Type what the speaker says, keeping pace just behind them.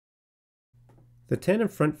The tandem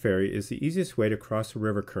front ferry is the easiest way to cross a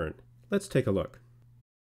river current. Let's take a look.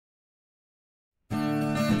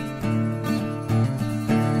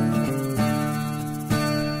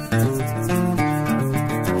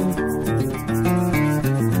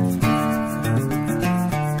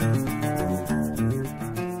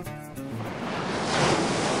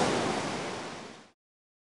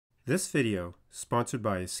 This video, sponsored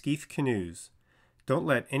by Esquif Canoes. Don't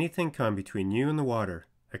let anything come between you and the water,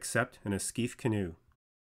 except an Esquif canoe.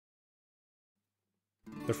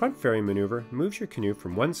 The front ferry maneuver moves your canoe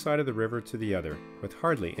from one side of the river to the other, with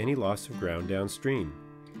hardly any loss of ground downstream.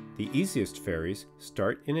 The easiest ferries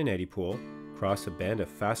start in an eddy pool, cross a band of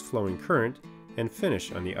fast-flowing current, and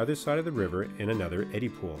finish on the other side of the river in another eddy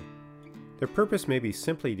pool. Their purpose may be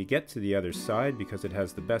simply to get to the other side because it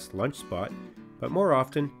has the best lunch spot, but more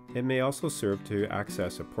often it may also serve to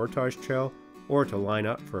access a portage trail or to line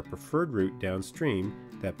up for a preferred route downstream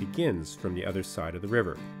that begins from the other side of the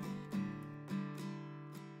river.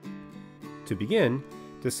 To begin,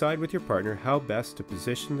 decide with your partner how best to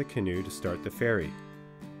position the canoe to start the ferry.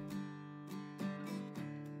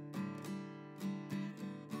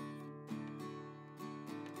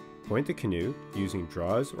 Point the canoe using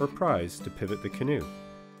draws or pries to pivot the canoe.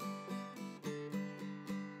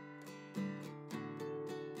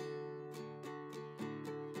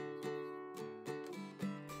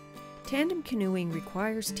 Tandem canoeing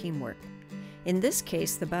requires teamwork. In this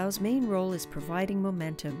case, the bow's main role is providing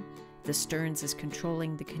momentum, the sterns is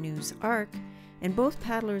controlling the canoe's arc, and both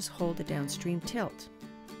paddlers hold the downstream tilt.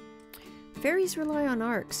 Ferries rely on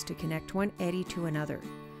arcs to connect one eddy to another.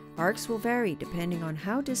 Arcs will vary depending on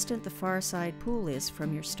how distant the far side pool is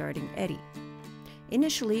from your starting eddy.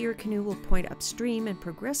 Initially, your canoe will point upstream and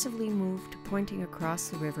progressively move to pointing across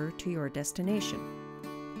the river to your destination.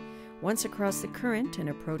 Once across the current and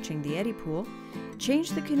approaching the eddy pool, change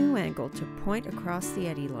the canoe angle to point across the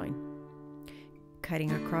eddy line.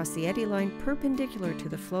 Cutting across the eddy line perpendicular to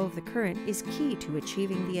the flow of the current is key to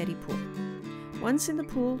achieving the eddy pool. Once in the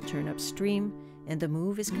pool, turn upstream and the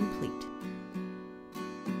move is complete.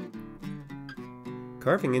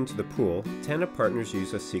 Carving into the pool, tandem partners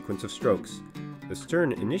use a sequence of strokes. The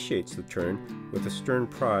stern initiates the turn with a stern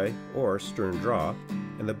pry or stern draw,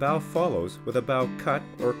 and the bow follows with a bow cut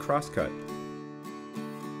or cross-cut.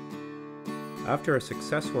 After a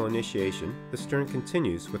successful initiation, the stern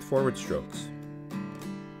continues with forward strokes.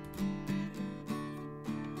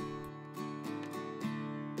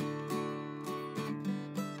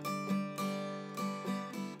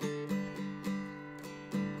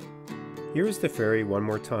 Here is the ferry one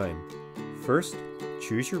more time. First,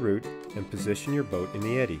 choose your route and position your boat in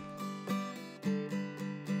the eddy.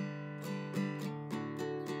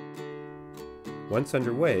 Once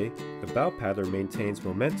underway, the bow paddler maintains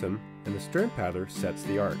momentum and the stern paddler sets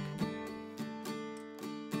the arc.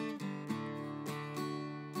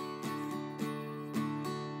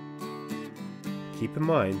 Keep in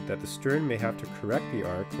mind that the stern may have to correct the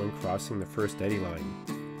arc when crossing the first eddy line.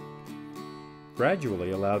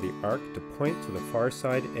 Gradually allow the arc to point to the far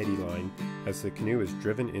side eddy line as the canoe is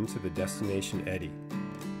driven into the destination eddy.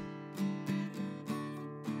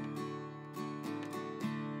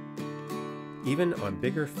 Even on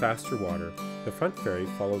bigger, faster water, the front ferry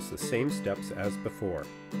follows the same steps as before.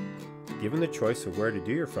 Given the choice of where to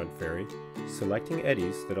do your front ferry, selecting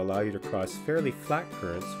eddies that allow you to cross fairly flat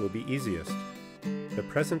currents will be easiest. The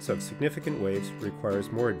presence of significant waves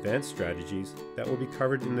requires more advanced strategies that will be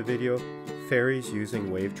covered in the video Ferries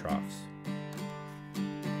Using Wave Troughs.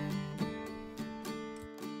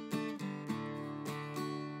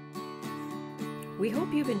 We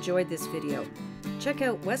hope you've enjoyed this video. Check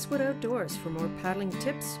out Westwood Outdoors for more paddling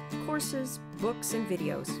tips, courses, books, and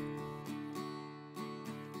videos.